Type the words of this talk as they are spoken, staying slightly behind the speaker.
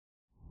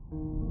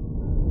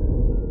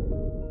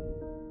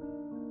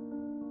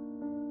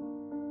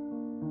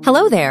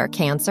Hello there,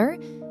 Cancer,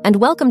 and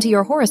welcome to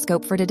your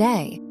horoscope for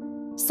today,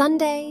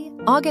 Sunday,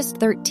 August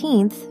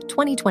 13th,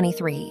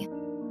 2023.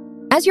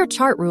 As your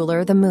chart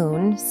ruler, the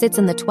moon, sits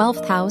in the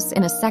 12th house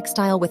in a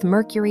sextile with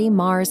Mercury,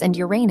 Mars, and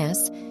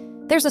Uranus,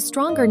 there's a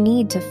stronger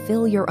need to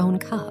fill your own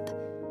cup.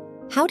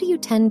 How do you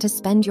tend to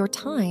spend your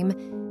time,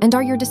 and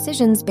are your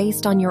decisions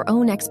based on your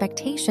own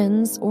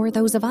expectations or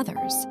those of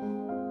others?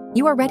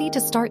 You are ready to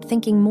start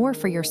thinking more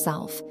for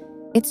yourself.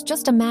 It's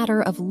just a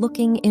matter of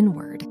looking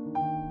inward.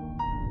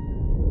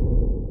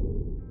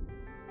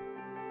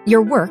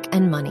 Your work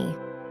and money.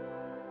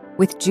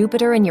 With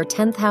Jupiter in your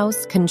 10th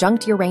house,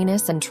 conjunct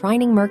Uranus and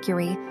trining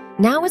Mercury,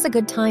 now is a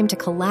good time to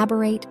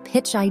collaborate,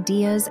 pitch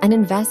ideas, and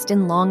invest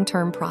in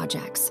long-term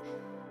projects.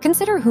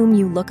 Consider whom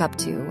you look up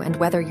to and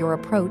whether your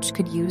approach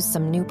could use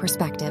some new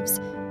perspectives.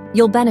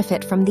 You'll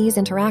benefit from these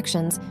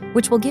interactions,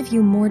 which will give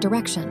you more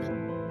direction.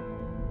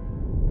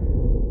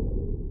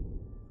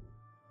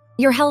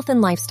 Your health and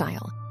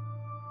lifestyle.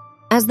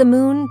 As the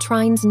moon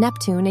trines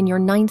Neptune in your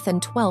 9th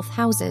and 12th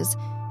houses,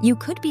 you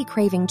could be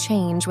craving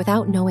change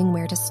without knowing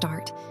where to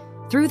start.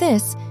 Through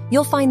this,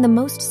 you'll find the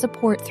most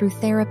support through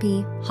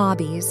therapy,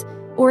 hobbies,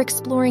 or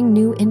exploring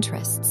new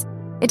interests.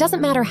 It doesn't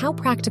matter how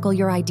practical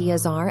your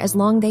ideas are as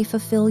long they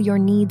fulfill your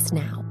needs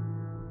now.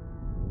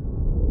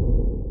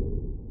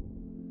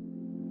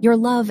 Your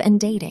love and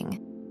dating.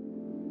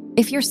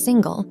 If you're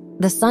single,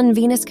 the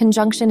Sun-Venus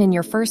conjunction in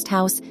your 1st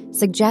house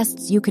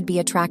suggests you could be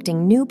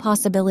attracting new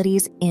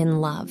possibilities in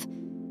love.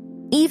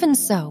 Even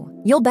so,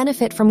 you'll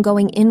benefit from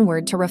going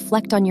inward to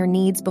reflect on your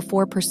needs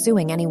before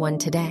pursuing anyone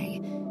today.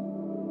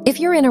 If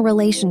you're in a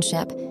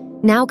relationship,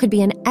 now could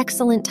be an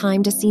excellent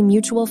time to see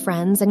mutual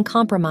friends and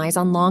compromise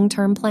on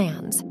long-term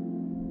plans.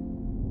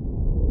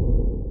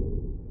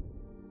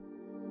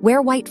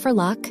 Wear white for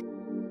luck.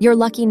 Your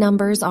lucky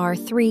numbers are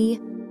 3,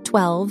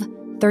 12,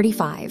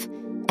 35,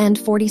 and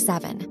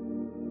 47.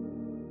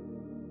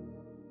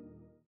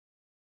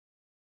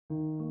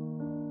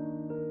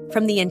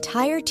 From the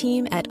entire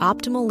team at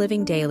Optimal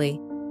Living Daily,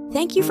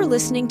 thank you for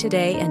listening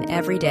today and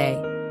every day.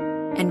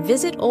 And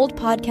visit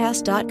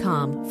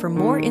oldpodcast.com for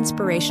more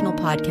inspirational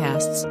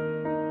podcasts.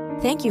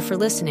 Thank you for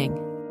listening.